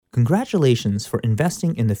Congratulations for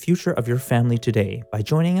investing in the future of your family today by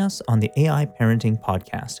joining us on the AI Parenting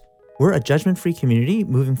Podcast. We're a judgment-free community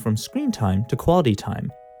moving from screen time to quality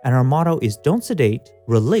time, and our motto is don't sedate,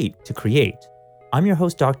 relate to create. I'm your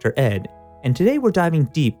host, Dr. Ed, and today we're diving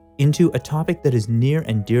deep into a topic that is near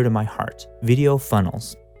and dear to my heart, video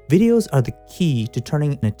funnels. Videos are the key to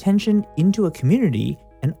turning an attention into a community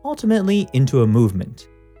and ultimately into a movement.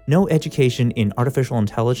 No education in artificial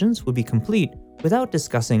intelligence would be complete without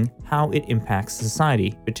discussing how it impacts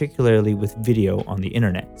society, particularly with video on the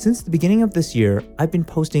internet. Since the beginning of this year, I've been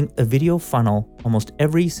posting a video funnel almost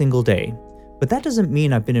every single day. But that doesn't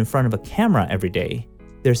mean I've been in front of a camera every day.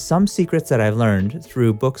 There's some secrets that I've learned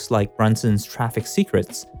through books like Brunson's Traffic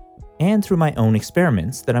Secrets and through my own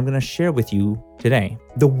experiments that I'm going to share with you today.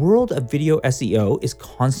 The world of video SEO is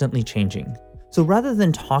constantly changing. So rather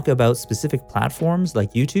than talk about specific platforms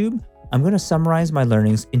like YouTube, I'm going to summarize my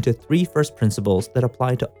learnings into 3 first principles that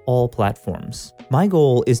apply to all platforms. My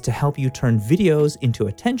goal is to help you turn videos into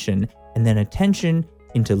attention and then attention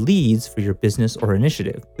into leads for your business or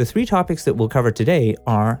initiative. The 3 topics that we'll cover today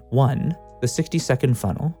are 1, the 60-second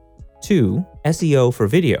funnel, 2, SEO for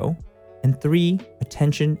video, and 3,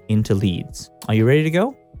 attention into leads. Are you ready to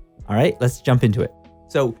go? All right, let's jump into it.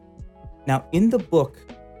 So now in the book,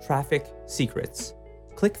 Traffic Secrets,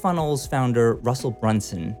 ClickFunnels founder Russell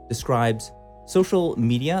Brunson describes social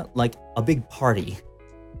media like a big party.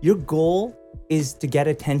 Your goal is to get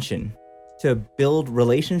attention, to build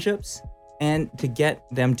relationships, and to get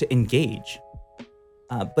them to engage.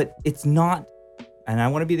 But it's not, and I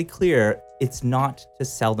want to be clear, it's not to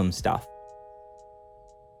sell them stuff.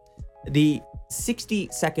 The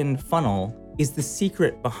 60-second funnel is the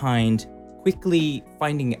secret behind quickly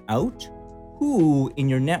finding out who in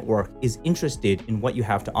your network is interested in what you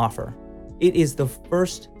have to offer. It is the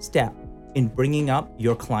first step in bringing up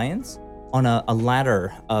your clients on a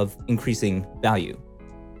ladder of increasing value.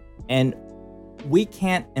 And we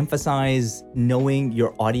can't emphasize knowing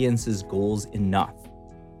your audience's goals enough.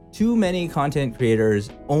 Too many content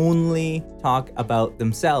creators only talk about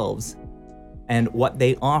themselves and what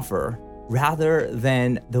they offer rather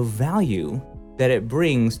than the value that it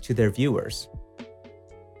brings to their viewers.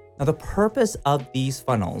 Now, the purpose of these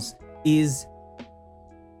funnels is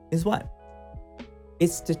what?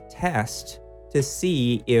 It's to test, to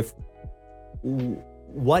see if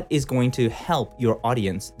what is going to help your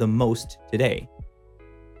audience the most today.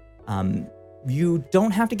 You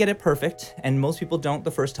don't have to get it perfect, and most people don't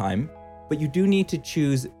the first time, but you do need to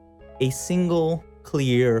choose a single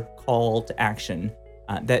clear call to action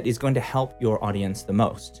that is going to help your audience the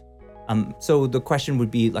most. So the question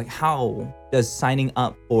would be like, how does signing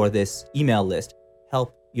up for this email list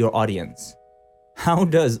help your audience? How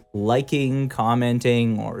does liking,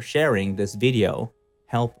 commenting, or sharing this video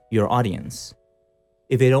help your audience?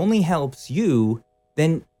 If it only helps you,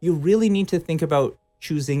 then you really need to think about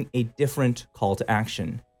choosing a different call to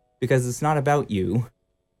action, because it's not about you,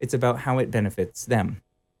 it's about how it benefits them.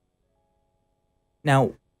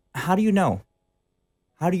 Now, how do you know?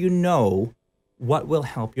 How do you know what will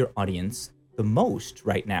help your audience the most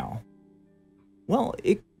right now? Well,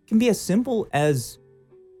 it can be as simple as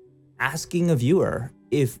asking a viewer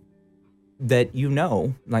if that you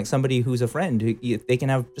know, like somebody who's a friend, if they can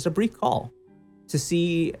have just a brief call to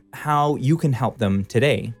see how you can help them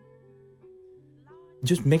today.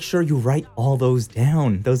 Just make sure you write all those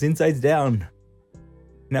down, those insights down.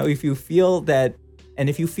 Now, if you feel that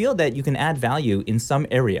you can add value in some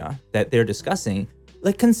area that they're discussing,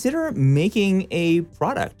 like consider making a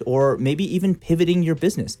product or maybe even pivoting your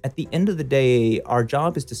business. At the end of the day, our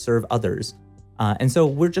job is to serve others. And so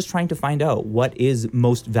we're just trying to find out what is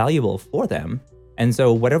most valuable for them. And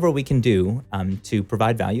so whatever we can do to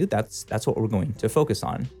provide value, that's what we're going to focus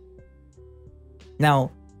on. Now,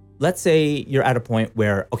 let's say you're at a point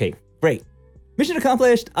where, okay, great. Mission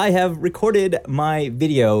accomplished. I have recorded my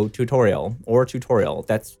video tutorial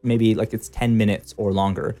that's maybe like it's 10 minutes or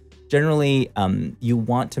longer. Generally, you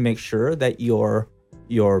want to make sure that your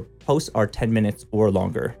posts are 10 minutes or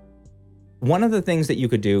longer. One of the things that you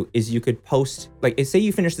could do is you could post, like say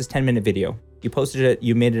you finished this 10-minute video, you posted it,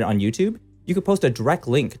 you made it on YouTube, you could post a direct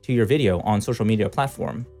link to your video on social media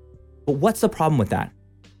platform. But what's the problem with that?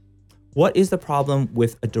 What is the problem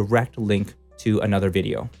with a direct link to another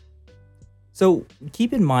video? So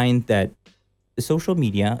keep in mind that social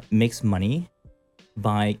media makes money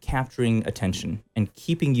by capturing attention and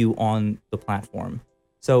keeping you on the platform.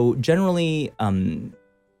 So generally, and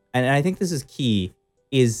I think this is key,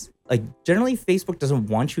 is like generally Facebook doesn't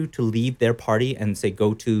want you to leave their party and say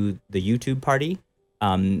go to the YouTube party.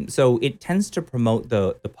 So it tends to promote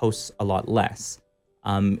the posts a lot less.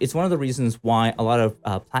 It's one of the reasons why a lot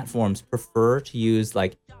of platforms prefer to use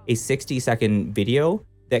like a 60-second video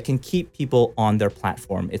that can keep people on their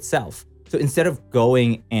platform itself. So instead of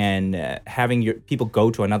going and having your people go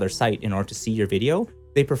to another site in order to see your video,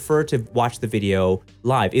 they prefer to watch the video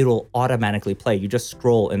live. It'll automatically play. You just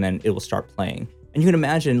scroll and then it will start playing. And you can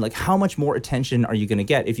imagine like how much more attention are you going to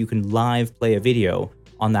get if you can live play a video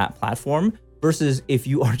on that platform versus if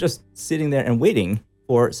you are just sitting there and waiting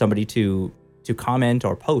for somebody to comment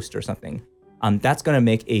or post or something. That's going to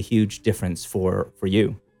make a huge difference for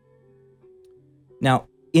you. Now,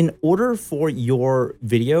 in order for your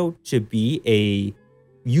video to be a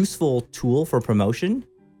useful tool for promotion,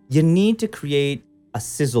 you need to create a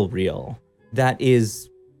sizzle reel that is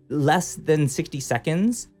less than 60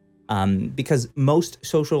 seconds because most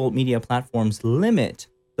social media platforms limit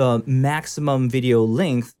the maximum video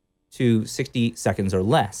length to 60 seconds or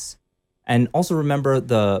less. And also remember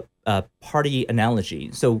the party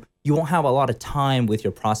analogy. So you won't have a lot of time with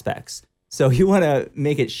your prospects. So you want to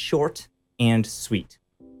make it short and sweet.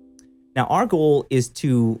 Now, our goal is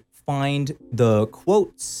to find the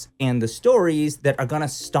quotes and the stories that are going to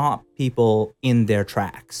stop people in their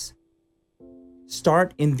tracks.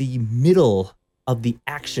 Start in the middle of the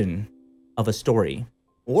action of a story,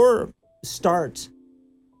 or start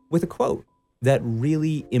with a quote that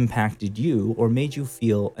really impacted you or made you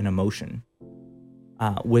feel an emotion.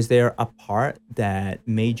 Was there a part that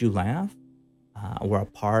made you laugh or a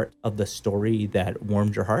part of the story that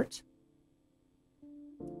warmed your heart?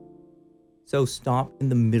 So stop in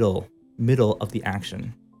the middle of the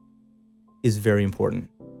action is very important.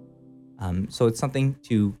 So it's something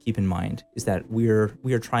to keep in mind is that we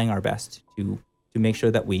are trying our best to make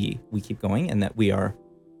sure that we keep going and that we are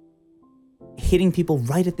hitting people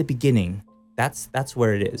right at the beginning. That's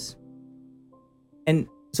where it is. And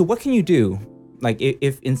so what can you do? Like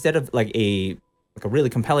if instead of like a really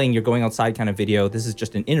compelling, you're going outside kind of video, this is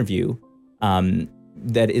just an interview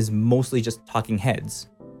that is mostly just talking heads.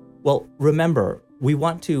 Well, remember, we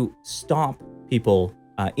want to stop people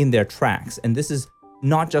in their tracks. And this is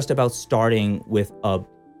not just about starting with a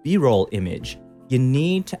B-roll image. You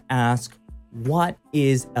need to ask, what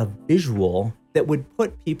is a visual that would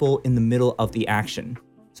put people in the middle of the action?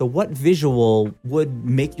 So what visual would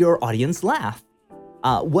make your audience laugh?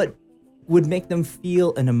 What would make them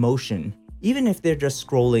feel an emotion, even if they're just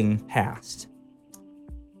scrolling past?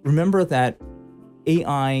 Remember that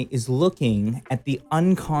AI is looking at the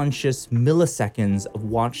unconscious milliseconds of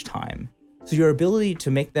watch time. So your ability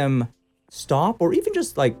to make them stop or even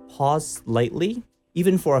just like pause slightly,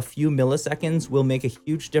 even for a few milliseconds, will make a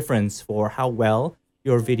huge difference for how well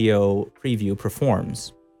your video preview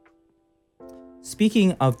performs.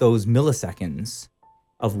 Speaking of those milliseconds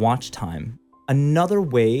of watch time, another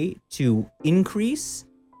way to increase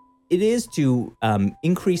it is to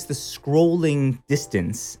increase the scrolling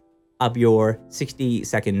distance of your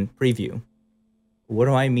 60-second preview. What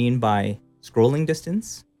do I mean by scrolling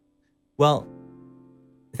distance? Well,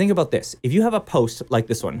 think about this. If you have a post like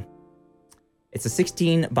this one, it's a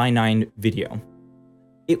 16:9 video.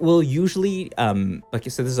 It will usually, like I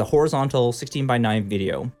said, this is a horizontal 16:9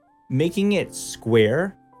 video. Making it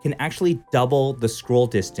square can actually double the scroll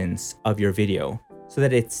distance of your video so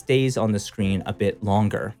that it stays on the screen a bit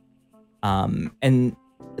longer. And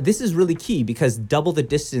this is really key because double the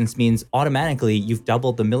distance means automatically you've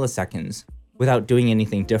doubled the milliseconds without doing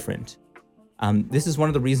anything different. This is one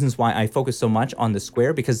of the reasons why I focus so much on the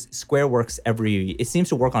square, because square works it seems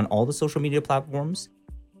to work on all the social media platforms.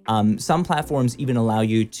 Some platforms even allow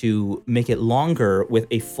you to make it longer with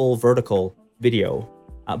a full vertical video.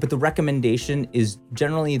 But the recommendation is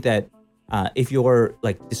generally that if you're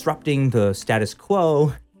like disrupting the status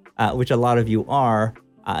quo, which a lot of you are,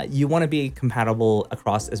 you want to be compatible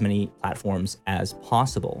across as many platforms as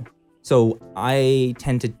possible. So I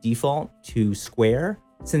tend to default to square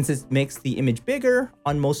since it makes the image bigger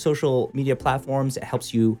on most social media platforms. It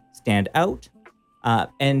helps you stand out,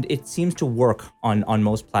 and it seems to work on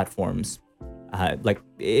most platforms. Like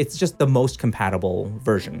it's just the most compatible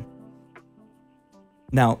version.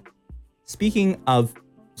 Now, speaking of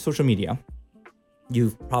social media,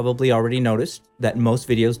 you've probably already noticed that most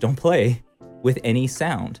videos don't play with any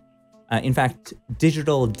sound. In fact,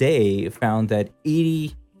 Digital Day found that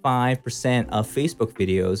 85% of Facebook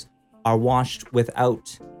videos are watched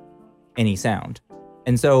without any sound.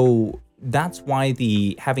 And so that's why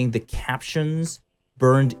having the captions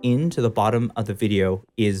burned into the bottom of the video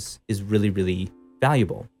is really, really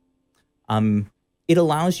valuable. It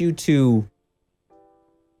allows you to,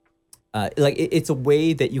 it's a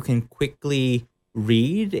way that you can quickly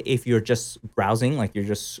read if you're just browsing, like you're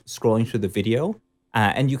just scrolling through the video.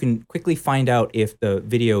 And you can quickly find out if the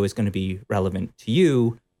video is going to be relevant to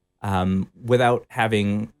you without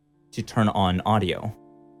having to turn on audio.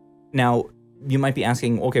 Now, you might be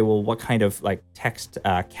asking, okay, well, what kind of like text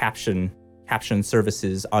caption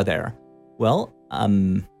services are there? Well,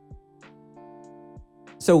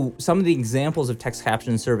 so some of the examples of text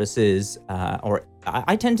caption services, or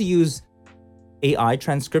I tend to use AI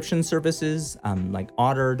transcription services like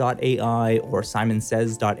Otter.ai or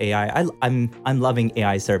SimonSays.ai. I'm loving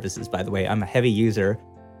AI services, by the way. I'm a heavy user,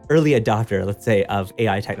 early adopter, let's say, of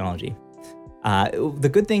AI technology. The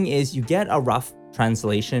good thing is you get a rough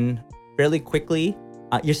translation fairly quickly.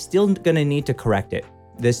 You're still going to need to correct it.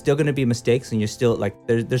 There's still going to be mistakes, and you're still like,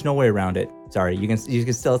 there's no way around it. Sorry, you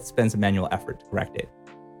can still spend some manual effort to correct it.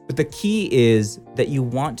 But the key is that you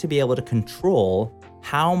want to be able to control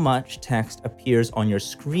how much text appears on your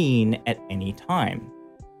screen at any time.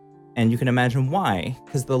 And you can imagine why,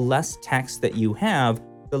 because the less text that you have,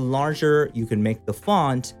 the larger you can make the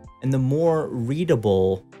font and the more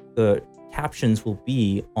readable the captions will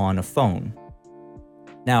be on a phone.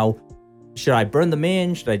 Now, should I burn them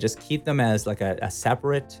in? Should I just keep them as like a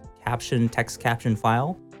separate text caption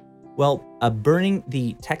file? Well, burning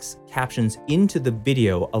the text captions into the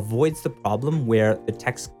video avoids the problem where the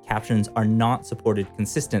text captions are not supported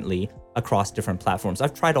consistently across different platforms.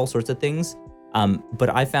 I've tried all sorts of things, but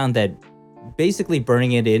I found that basically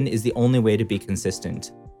burning it in is the only way to be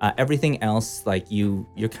consistent. Everything else, like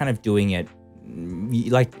you're kind of doing it,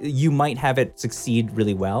 like you might have it succeed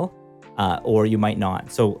really well, or you might not.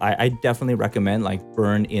 So I definitely recommend like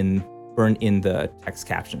burn in the text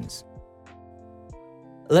captions.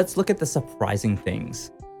 Let's look at the surprising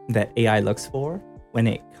things that AI looks for when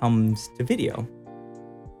it comes to video.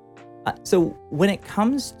 So when it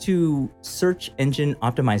comes to search engine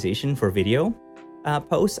optimization for video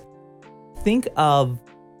posts, think of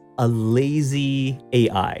a lazy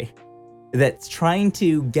AI that's trying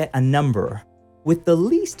to get a number with the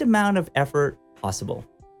least amount of effort possible.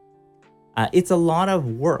 It's a lot of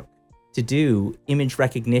work to do image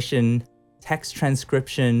recognition, text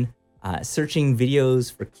transcription, searching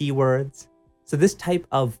videos for keywords. So this type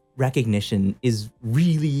of recognition is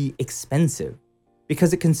really expensive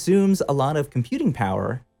because it consumes a lot of computing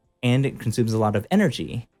power and it consumes a lot of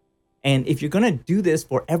energy. And if you're going to do this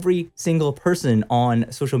for every single person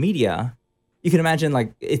on social media, you can imagine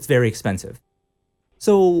like it's very expensive.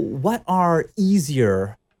 So what are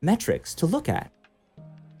easier metrics to look at?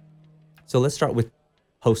 So let's start with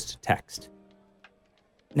post text.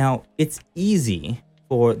 Now, it's easy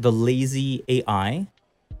for the lazy AI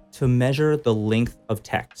to measure the length of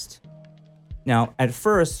text. Now, at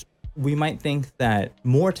first, we might think that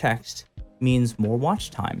more text means more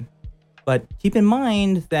watch time. But keep in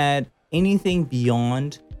mind that anything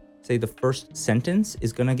beyond, say, the first sentence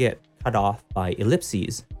is going to get cut off by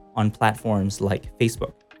ellipses on platforms like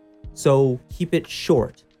Facebook. So keep it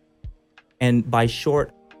short. And by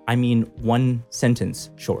short, I mean one sentence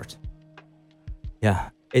short. Yeah.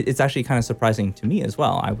 It's actually kind of surprising to me as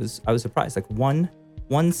well. I was surprised. Like one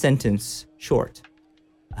sentence short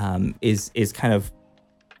is kind of,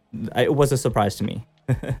 it was a surprise to me.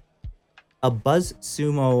 A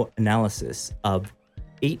BuzzSumo analysis of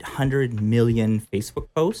 800 million Facebook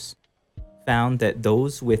posts found that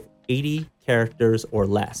those with 80 characters or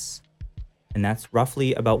less, and that's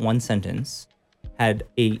roughly about one sentence, had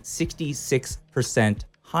a 66%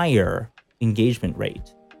 higher engagement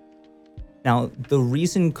rate. Now, the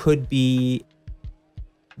reason could be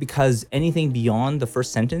because anything beyond the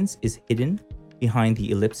first sentence is hidden behind the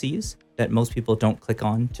ellipses that most people don't click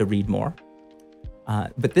on to read more.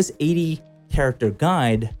 But this 80-character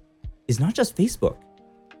guide is not just Facebook.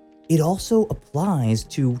 It also applies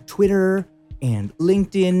to Twitter and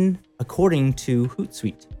LinkedIn, according to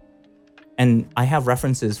Hootsuite. And I have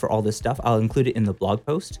references for all this stuff. I'll include it in the blog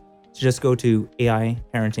post. So just go to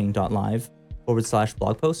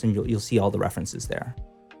aiparenting.live/blog post and you'll see all the references there.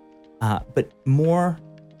 But more,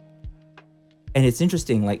 and it's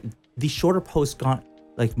interesting, like the shorter posts got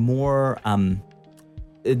like more,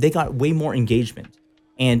 they got way more engagement.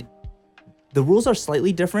 And the rules are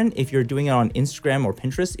slightly different. If you're doing it on Instagram or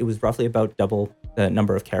Pinterest, it was roughly about double the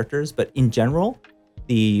number of characters. But in general,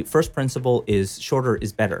 the first principle is shorter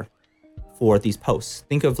is better for these posts.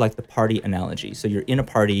 Think of like the party analogy. So you're in a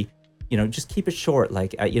party, just keep it short.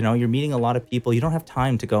 Like, you're meeting a lot of people. You don't have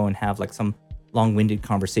time to go and have like some long-winded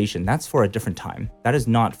conversation. That's for a different time. That is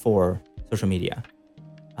not for social media.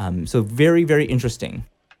 So very, very interesting,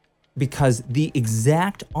 because the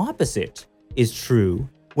exact opposite is true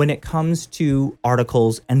when it comes to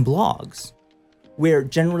articles and blogs, where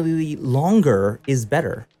generally longer is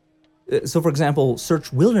better. So for example,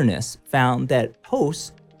 Search Wilderness found that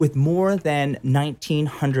posts with more than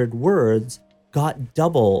 1,900 words got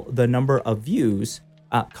double the number of views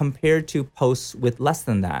compared to posts with less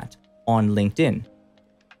than that on LinkedIn.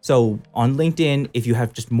 So on LinkedIn, if you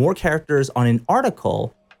have just more characters on an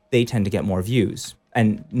article, they tend to get more views.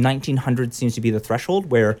 And 1,900 seems to be the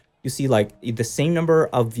threshold where you see like the same number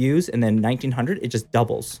of views and then 1,900, it just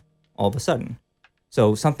doubles all of a sudden.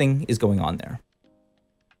 So something is going on there.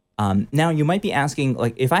 Now you might be asking,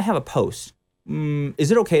 like, if I have a post,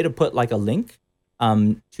 is it okay to put like a link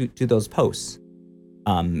to those posts?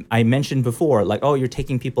 I mentioned before, like, oh, you're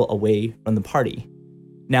taking people away from the party.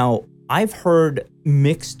 Now, I've heard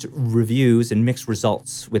mixed reviews and mixed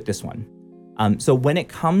results with this one. So when it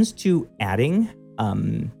comes to adding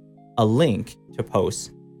a link to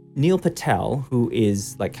posts, Neil Patel, who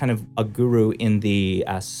is like kind of a guru in the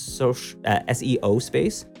SEO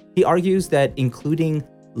space, he argues that including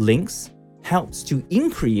links helps to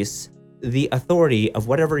increase the authority of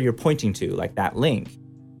whatever you're pointing to, like that link,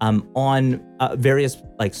 on various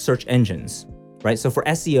like search engines, right? So for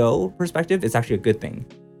SEO perspective, it's actually a good thing.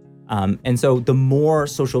 And so the more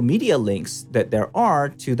social media links that there are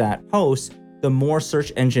to that post, the more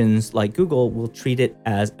search engines like Google will treat it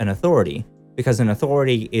as an authority, because an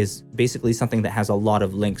authority is basically something that has a lot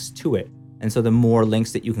of links to it. And so the more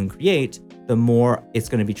links that you can create, the more it's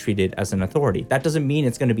going to be treated as an authority. That doesn't mean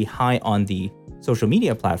it's going to be high on the social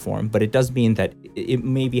media platform, but it does mean that it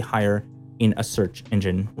may be higher in a search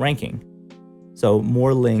engine ranking. So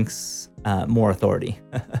more links, more authority.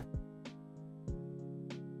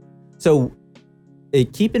 So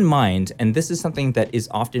keep in mind, and this is something that is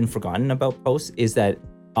often forgotten about posts, is that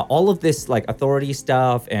all of this like authority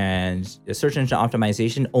stuff and search engine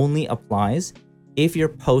optimization only applies if your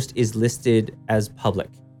post is listed as public,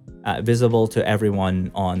 visible to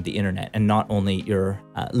everyone on the internet, and not only you're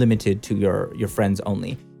limited to your friends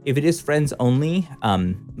only. If it is friends only,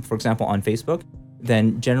 for example, on Facebook,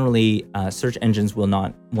 then generally search engines will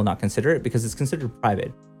not consider it because it's considered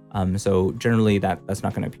private. So generally that's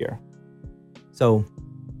not going to appear. So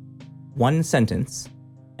one sentence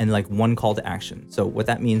and like one call to action. So what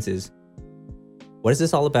that means is, what is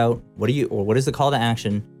this all about? What is the call to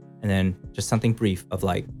action? And then just something brief of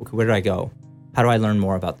like, okay, where do I go? How do I learn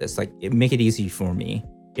more about this? Like, make it easy for me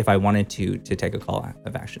if I wanted to take a call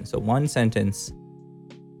of action. So one sentence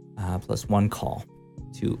plus one call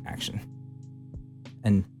to action.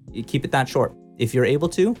 And you keep it that short. If you're able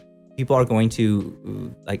to, people are going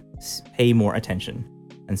to like pay more attention.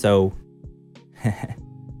 And so,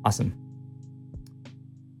 awesome.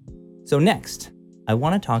 So next, I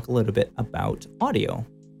want to talk a little bit about audio.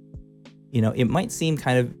 You know, it might seem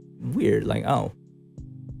kind of weird, like, oh,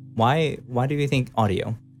 why do you think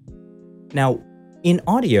audio? Now, in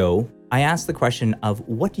audio, I asked the question of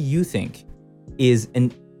what do you think is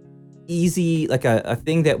an easy, like a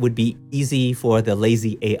thing that would be easy for the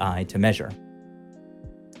lazy AI to measure?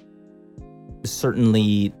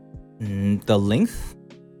 Certainly the length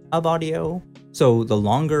of audio. So the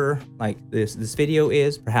longer like this video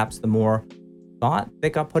is, perhaps the more thought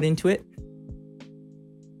that got put into it.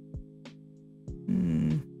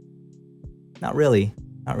 Not really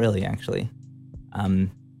actually.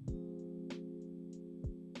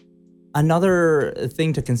 Another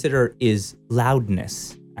thing to consider is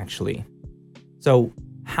loudness, actually. So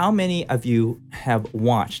how many of you have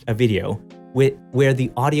watched a video where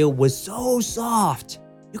the audio was so soft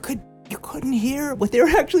you couldn't hear what they were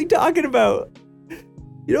actually talking about?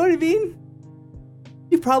 You know what I mean?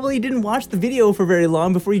 You probably didn't watch the video for very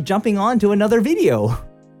long before you jumping on to another video.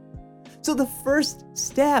 So the first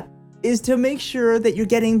step is to make sure that you're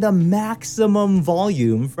getting the maximum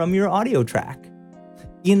volume from your audio track.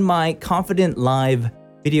 In my Confident Live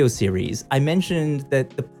video series, I mentioned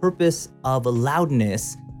that the purpose of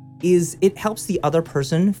loudness is it helps the other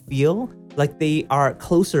person feel like they are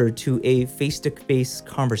closer to a face-to-face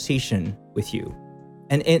conversation with you.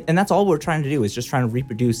 And that's all we're trying to do, is just trying to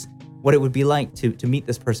reproduce what it would be like to meet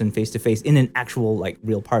this person face-to-face in an actual like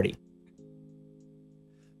real party.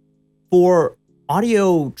 For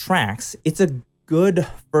audio tracks, it's a good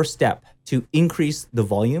first step to increase the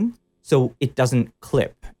volume so it doesn't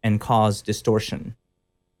clip and cause distortion.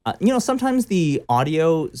 Sometimes the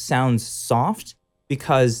audio sounds soft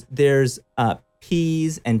because there's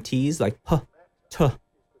P's and T's, like p, t,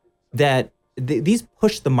 that these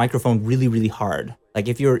push the microphone really, really hard. Like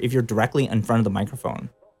if you're directly in front of the microphone.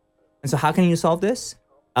 And so how can you solve this?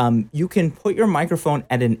 You can put your microphone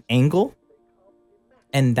at an angle,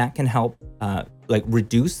 and that can help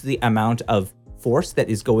reduce the amount of force that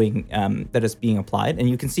is being applied. And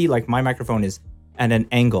you can see like my microphone is at an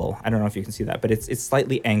angle. I don't know if you can see that, but it's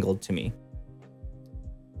slightly angled to me.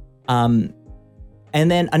 And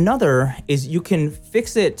then another is you can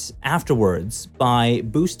fix it afterwards by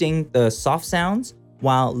boosting the soft sounds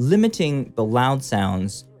while limiting the loud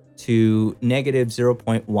sounds to negative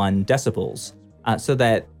 0.1 decibels so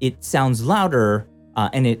that it sounds louder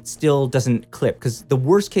and it still doesn't clip. Because the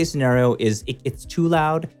worst case scenario is it's too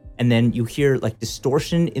loud and then you hear like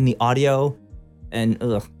distortion in the audio, and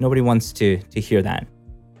nobody wants to hear that.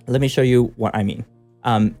 Let me show you what I mean.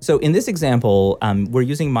 So in this example, we're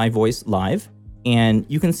using my voice live, and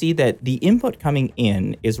you can see that the input coming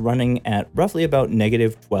in is running at roughly about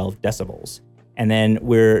negative 12 decibels. And then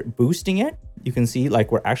we're boosting it. You can see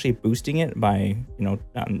like we're actually boosting it by,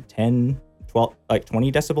 10, 12, like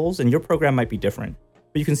 20 decibels, and your program might be different.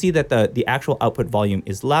 But you can see that the actual output volume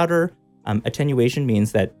is louder. Attenuation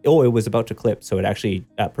means that, it was about to clip, so it actually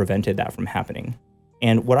prevented that from happening.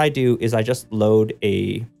 And what I do is I just load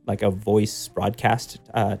a voice broadcast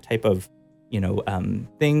type of,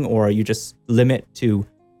 thing, or you just limit to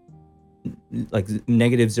like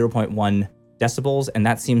negative 0.1 decibels, and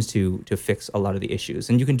that seems to fix a lot of the issues.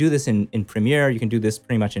 And you can do this in Premiere. You can do this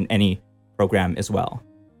pretty much in any program as well.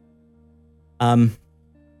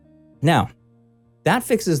 Now, that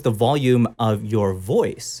fixes the volume of your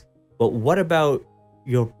voice, but what about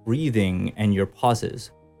your breathing and your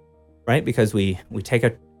pauses, right? Because we take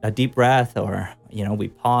a deep breath, or, we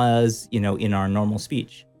pause, in our normal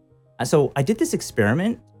speech. So I did this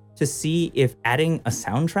experiment to see if adding a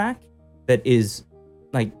soundtrack that is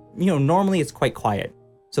like, normally it's quite quiet.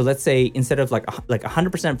 So let's say instead of like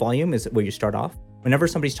 100% volume is where you start off. Whenever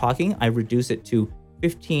somebody's talking, I reduce it to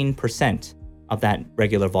 15% of that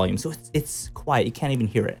regular volume. So it's quiet, you can't even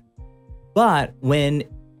hear it. But when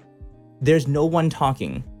there's no one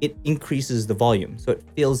talking, it increases the volume. So it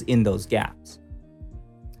fills in those gaps.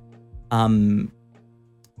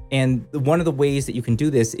 And one of the ways that you can do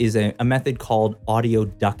this is a method called audio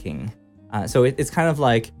ducking. So it's kind of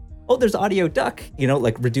like, there's audio duck,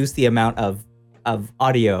 like reduce the amount of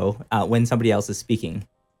audio when somebody else is speaking.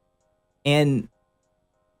 And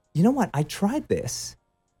you know what? I tried this.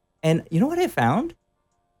 And you know what I found?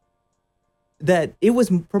 That it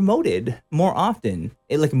was promoted more often.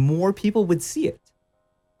 More people would see it.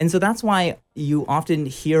 And so that's why you often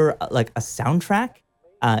hear like a soundtrack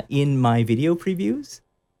in my video previews,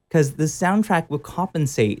 because the soundtrack will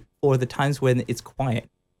compensate for the times when it's quiet.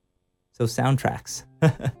 So soundtracks.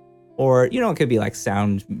 Or, it could be like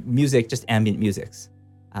sound music, just ambient musics.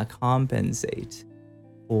 Compensate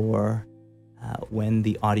for when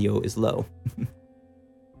the audio is low.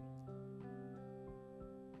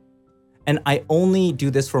 And I only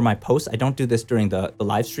do this for my posts. I don't do this during the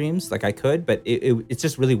live streams like I could, but it's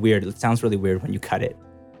just really weird. It sounds really weird when you cut it.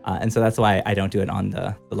 And so that's why I don't do it on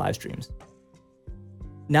the live streams.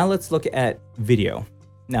 Now let's look at video.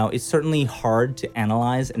 Now, it's certainly hard to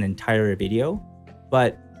analyze an entire video,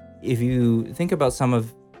 but if you think about some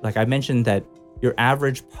of, like I mentioned that your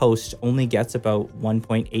average post only gets about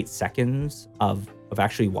 1.8 seconds of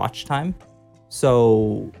actually watch time.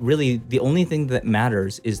 So really the only thing that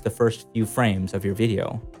matters is the first few frames of your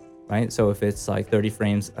video, right? So if it's like 30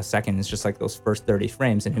 frames a second, it's just like those first 30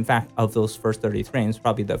 frames. And in fact, of those first 30 frames,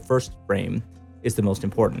 probably the first frame is the most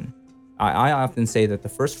important. I often say that the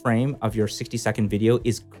first frame of your 60-second video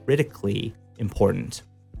is critically important.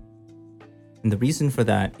 And the reason for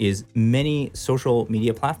that is many social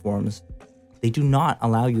media platforms, they do not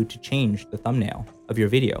allow you to change the thumbnail of your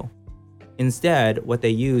video. Instead, what they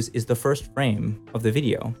use is the first frame of the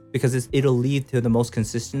video, because it'll lead to the most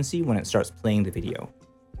consistency when it starts playing the video.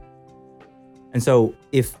 And so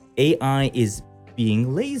if AI is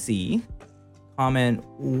being lazy, comment,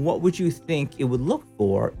 what would you think it would look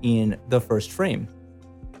for in the first frame?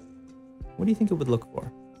 What do you think it would look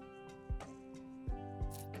for?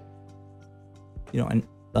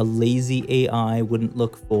 A lazy AI wouldn't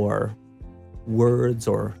look for words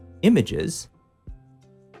or images,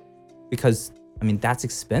 because, that's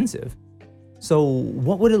expensive. So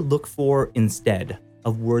what would it look for instead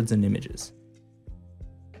of words and images?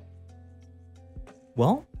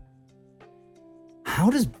 Well, how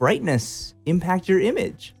does brightness impact your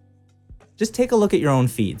image? Just take a look at your own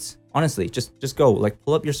feeds. Honestly, just go,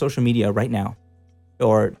 pull up your social media right now,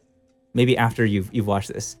 or maybe after you've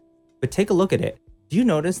watched this. But take a look at it. Do you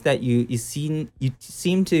notice that you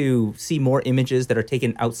seem to see more images that are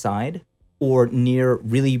taken outside or near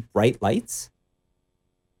really bright lights?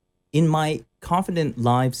 In my Confident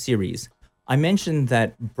Live series, I mentioned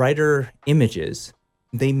that brighter images,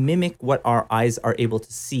 they mimic what our eyes are able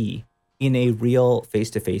to see in a real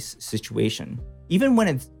face-to-face situation. Even when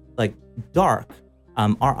it's dark,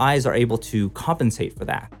 our eyes are able to compensate for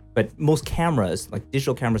that. But most cameras, like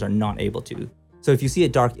digital cameras, are not able to. So if you see a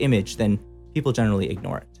dark image, then people generally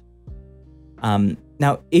ignore it.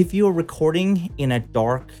 Now, if you're recording in a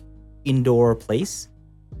dark indoor place,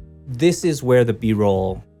 this is where the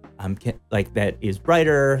B-roll that is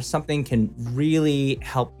brighter, something can really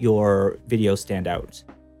help your video stand out.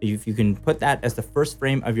 If you can put that as the first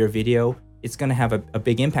frame of your video, it's going to have a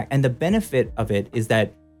big impact. And the benefit of it is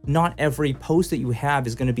that not every post that you have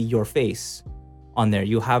is going to be your face on there.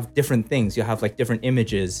 You'll have different things. You'll have like different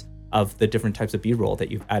images of the different types of B-roll that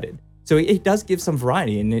you've added. So it does give some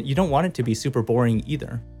variety, and you don't want it to be super boring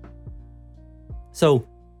either. So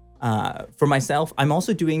for myself, I'm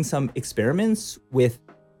also doing some experiments with,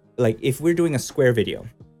 like, if we're doing a square video,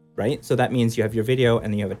 right? So that means you have your video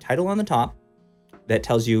and then you have a title on the top that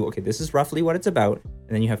tells you, okay, this is roughly what it's about.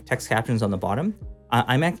 And then you have text captions on the bottom.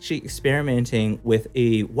 I'm actually experimenting with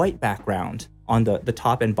a white background on the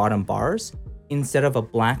top and bottom bars instead of a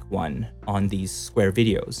black one on these square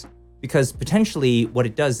videos. Because potentially what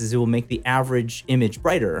it does is it will make the average image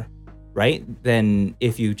brighter, right? Than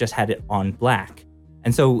if you just had it on black.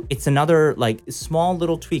 And so it's another like small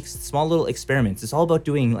little tweaks, small little experiments. It's all about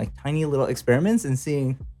doing like tiny little experiments and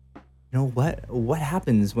seeing, you know, what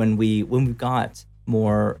happens when we've got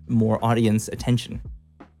more audience attention.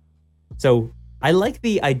 So I like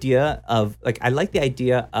the idea of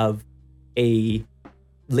a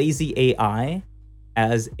lazy AI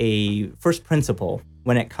as a first principle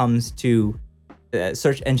when it comes to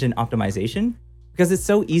search engine optimization, because it's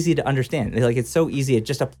so easy to understand. Like, it's so easy. It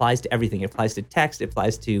just applies to everything. It applies to text, it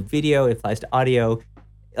applies to video, it applies to audio.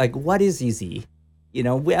 Like, what is easy? You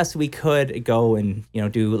know, yes, we could go and, you know,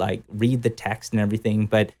 do like read the text and everything.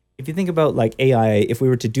 But if you think about like AI, if we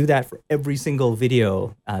were to do that for every single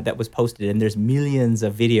video that was posted, and there's millions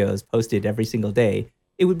of videos posted every single day,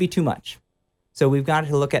 it would be too much. So we've got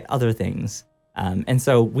to look at other things. And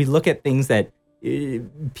so we look at things that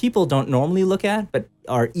people don't normally look at, but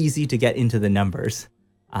are easy to get into the numbers.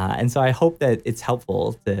 And so I hope that it's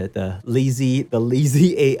helpful to the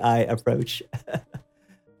lazy AI approach.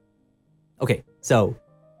 Okay, so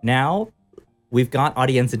now we've got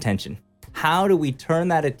audience attention. How do we turn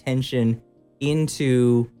that attention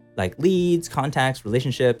into like leads, contacts,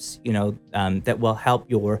 relationships, you know, that will help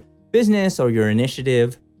your business or your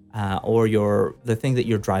initiative or the thing that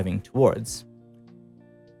you're driving towards?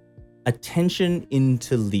 Attention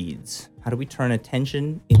into leads. How do we turn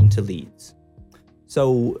attention into leads?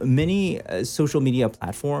 So many social media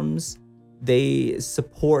platforms, they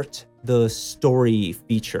support the story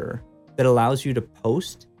feature that allows you to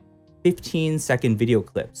post 15-second video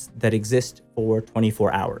clips that exist for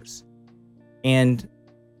 24 hours. And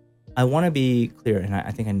I want to be clear, and I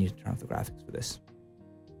think I need to turn off the graphics for this.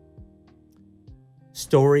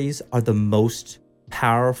 Stories are the most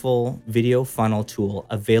powerful video funnel tool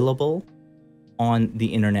available on the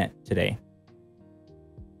internet today.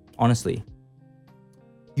 Honestly,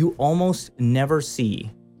 you almost never see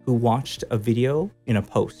who watched a video in a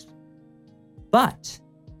post, but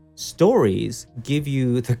stories give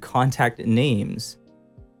you the contact names,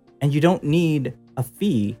 and you don't need a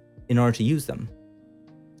fee in order to use them.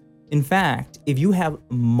 In fact, if you have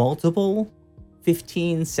multiple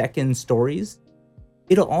 15-second stories,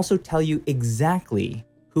 it'll also tell you exactly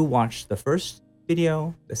who watched the first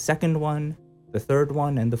video, the second one, the third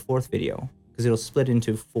one, and the fourth video, because it'll split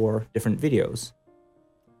into 4 different videos.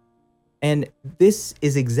 And this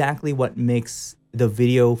is exactly what makes the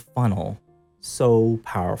video funnel so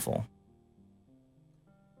powerful.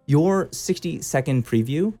 Your 60-second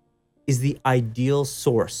preview is the ideal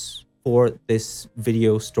source for this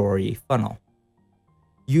video story funnel.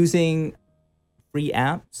 Using free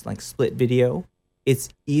apps like Split Video, it's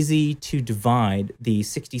easy to divide the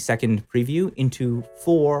 60-second preview into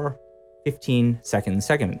 4 15-second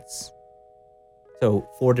segments. So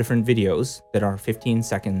 4 different videos that are 15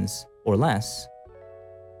 seconds or less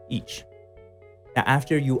each. Now,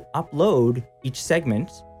 after you upload each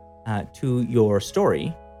segment to your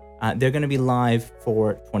story, they're going to be live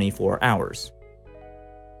for 24 hours.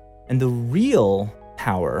 And the real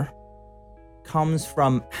power comes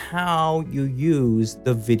from how you use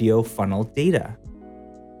the video funnel data.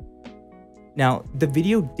 Now, the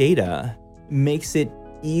video data makes it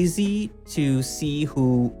easy to see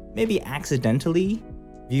who maybe accidentally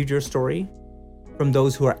viewed your story from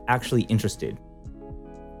those who are actually interested.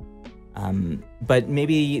 But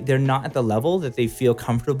maybe they're not at the level that they feel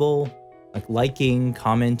comfortable like liking,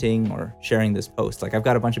 commenting, or sharing this post. Like, I've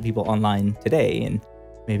got a bunch of people online today, and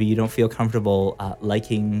maybe you don't feel comfortable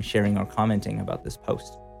liking, sharing, or commenting about this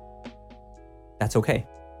post. That's okay,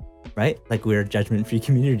 right? Like, we're a judgment-free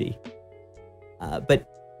community. But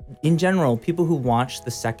in general, people who watch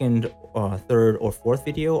the second or third or fourth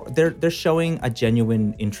video, they're showing a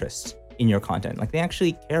genuine interest in your content. Like they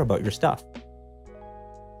actually care about your stuff.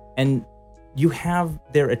 And you have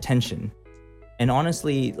their attention. And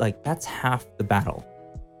honestly, like that's half the battle.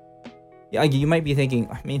 Yeah, you might be thinking,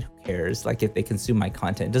 I mean, who cares? Like if they consume my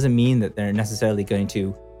content, it doesn't mean that they're necessarily going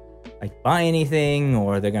to like buy anything,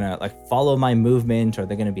 or they're gonna like follow my movement, or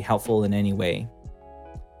they're gonna be helpful in any way.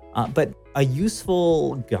 But a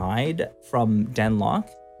useful guide from Dan Lok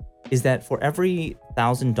is that for every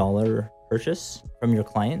 $1,000 purchase from your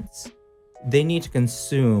clients, they need to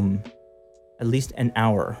consume at least an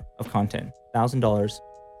hour of content. $1,000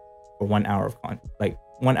 for 1 hour of content. Like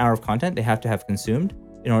 1 hour of content they have to have consumed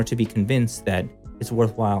in order to be convinced that it's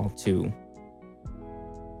worthwhile to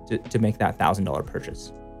make that $1,000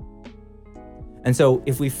 purchase. And so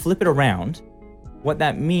if we flip it around, what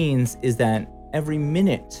that means is that every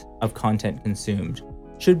minute of content consumed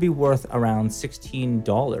should be worth around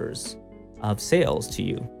 $16 of sales to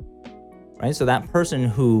you, right? So that person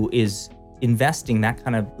who is investing that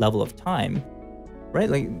kind of level of time, right?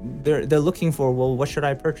 Like they're looking for, well, what should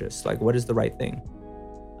I purchase? Like, what is the right thing?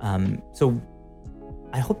 So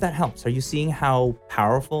I hope that helps. Are you seeing how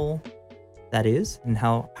powerful that is and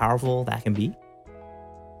how powerful that can be?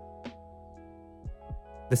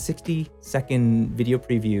 The 60-second video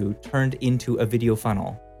preview turned into a video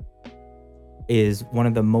funnel is one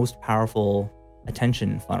of the most powerful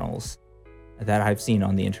attention funnels that I've seen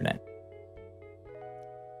on the internet.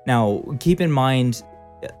 Now, keep in mind,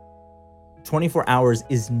 24 hours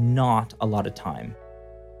is not a lot of time.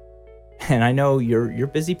 And I know you're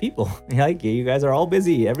busy people. Like you guys are all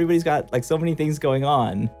busy. Everybody's got like so many things going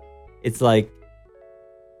on. It's like,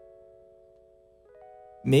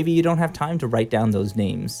 maybe you don't have time to write down those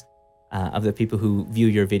names of the people who view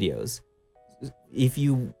your videos. If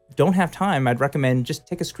you don't have time, I'd recommend just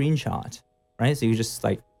take a screenshot, right? So you just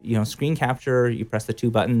like, screen capture, you press the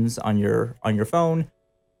 2 buttons on your phone,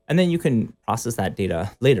 and then you can process that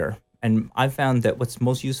data later. And I've found that what's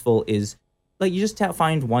most useful is like you just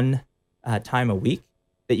find one time a week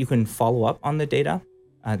that you can follow up on the data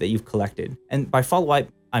that you've collected. And by follow up,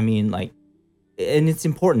 I mean like, and it's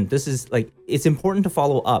important. It's important to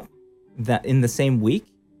follow up that in the same week,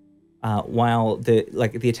 while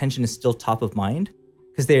the attention is still top of mind,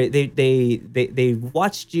 because they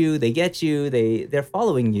watched you, they get you, they're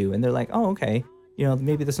following you, and they're like, oh, okay,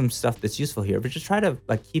 maybe there's some stuff that's useful here. But just try to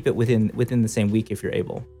like keep it within the same week if you're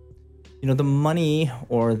able. The money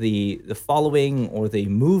or the following or the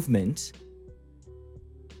movement,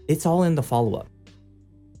 it's all in the follow up.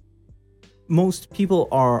 Most people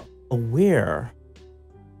are aware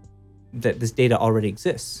that this data already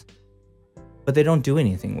exists, but they don't do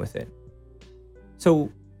anything with it. So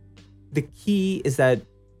the key is that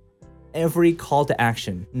every call to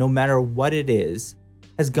action, no matter what it is,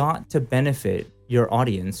 has got to benefit your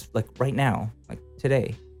audience, like right now, like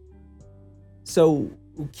today. So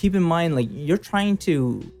keep in mind, like you're trying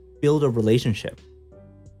to build a relationship.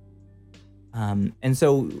 And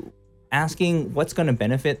so asking what's going to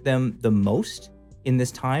benefit them the most in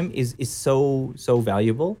this time is so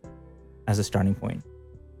valuable as a starting point.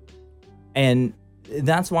 And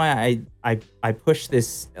that's why I push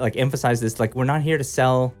this, like emphasize this, like we're not here to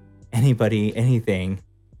sell anybody anything.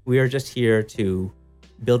 We are just here to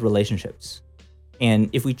build relationships. And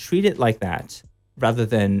if we treat it like that, rather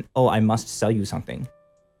than, oh, I must sell you something,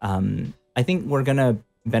 I think we're going to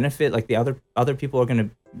benefit, like the other people are going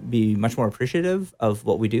to be much more appreciative of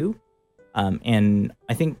what we do. And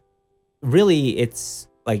I think really it's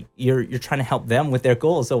like you're trying to help them with their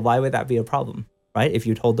goals. So why would that be a problem, right? If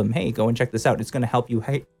you told them, hey, go and check this out, it's going to help you.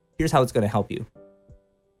 Hey, here's how it's going to help you.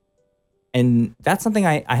 And that's something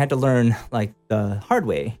I had to learn like the hard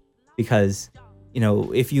way, because,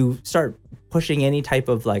 if you start pushing any type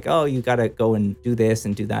of like, oh, you got to go and do this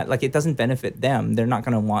and do that, like it doesn't benefit them. They're not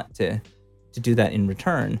going to want to do that in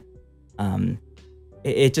return.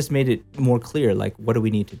 It just made it more clear, like, what do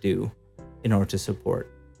we need to do in order to support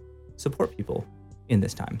people in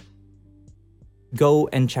this time? Go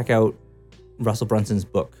and check out Russell Brunson's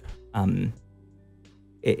book. A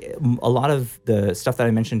lot of the stuff that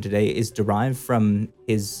I mentioned today is derived from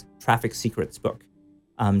his Traffic Secrets book.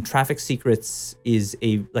 Traffic Secrets is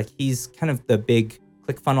he's kind of the big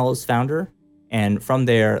ClickFunnels founder. And from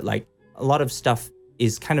there, like a lot of stuff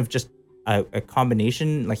is kind of just a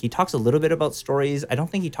combination. Like he talks a little bit about stories. I don't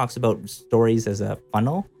think he talks about stories as a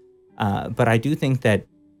funnel. But I do think that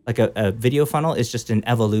like a video funnel is just an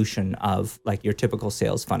evolution of like your typical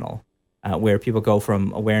sales funnel, where people go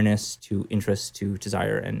from awareness to interest to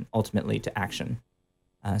desire and ultimately to action.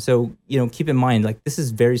 So keep in mind, like, this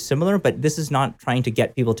is very similar, but this is not trying to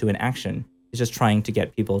get people to an action. It's just trying to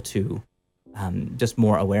get people to just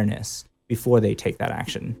more awareness before they take that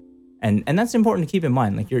action. And that's important to keep in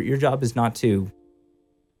mind. Like, your job is not to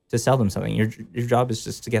sell them something. Your job is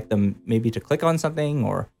just to get them maybe to click on something,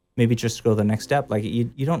 or maybe just go the next step. Like,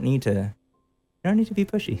 you don't need to be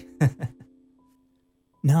pushy.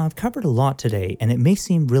 Now, I've covered a lot today, and it may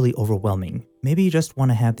seem really overwhelming. Maybe you just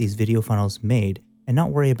want to have these video funnels made and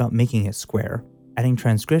not worry about making it square, adding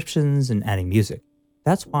transcriptions and adding music.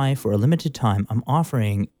 That's why, for a limited time, I'm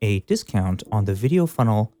offering a discount on the video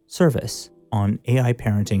funnel service on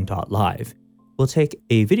aiparenting.live. We'll take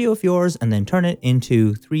a video of yours and then turn it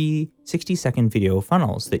into 3 60-second video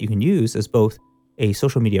funnels that you can use as both a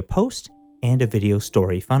social media post and a video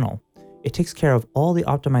story funnel. It takes care of all the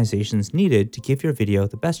optimizations needed to give your video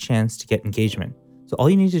the best chance to get engagement. So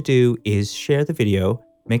all you need to do is share the video,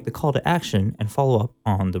 make the call to action, and follow up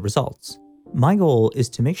on the results. My goal is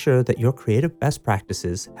to make sure that your creative best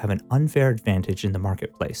practices have an unfair advantage in the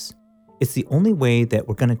marketplace. It's the only way that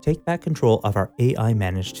we're going to take back control of our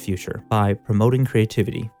AI-managed future, by promoting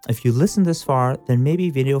creativity. If you listen this far, then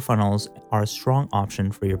maybe video funnels are a strong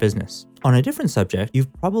option for your business. On a different subject,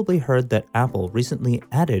 you've probably heard that Apple recently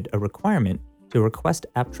added a requirement to request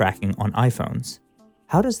app tracking on iPhones.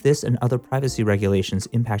 How does this and other privacy regulations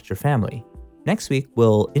impact your family? Next week,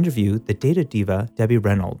 we'll interview the data diva, Debbie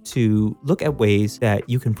Reynolds, to look at ways that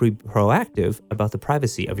you can be proactive about the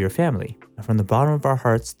privacy of your family. And from the bottom of our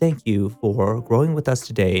hearts, thank you for growing with us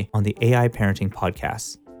today on the AI Parenting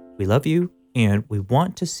Podcast. We love you, and we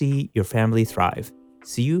want to see your family thrive.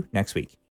 See you next week.